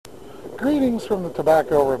Greetings from the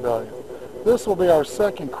Tobacco Rebellion. This will be our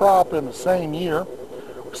second crop in the same year.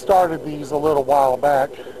 We started these a little while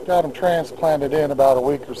back, got them transplanted in about a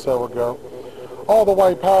week or so ago. All the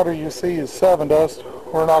white powder you see is 7 dust.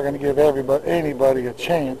 We're not going to give anybody a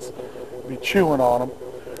chance to be chewing on them.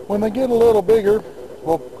 When they get a little bigger,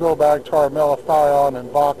 we'll go back to our malathion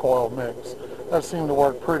and Bach oil mix. That seemed to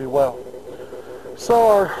work pretty well. So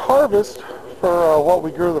our harvest for what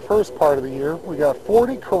we grew the first part of the year, we got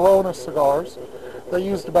 40 Corona cigars. They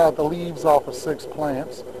used about the leaves off of 6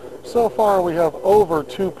 plants. So far we have over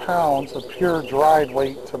 2 pounds of pure dried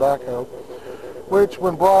weight tobacco, which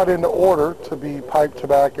when brought into order to be pipe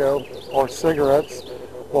tobacco or cigarettes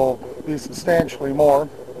will be substantially more.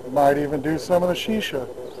 We might even do some of the shisha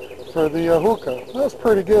for the hookah. That's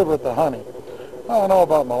pretty good with the honey. I don't know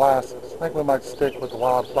about molasses. I think we might stick with the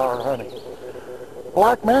wildflower honey.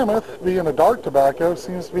 Black Mammoth, being a dark tobacco,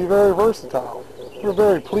 seems to be very versatile. We're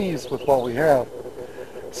very pleased with what we have.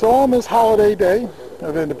 So on this holiday day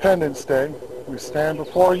of Independence Day, we stand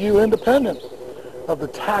before you independent of the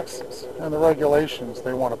taxes and the regulations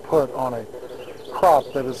they want to put on a crop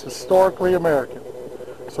that is historically American.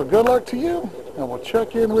 So good luck to you, and we'll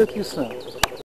check in with you soon.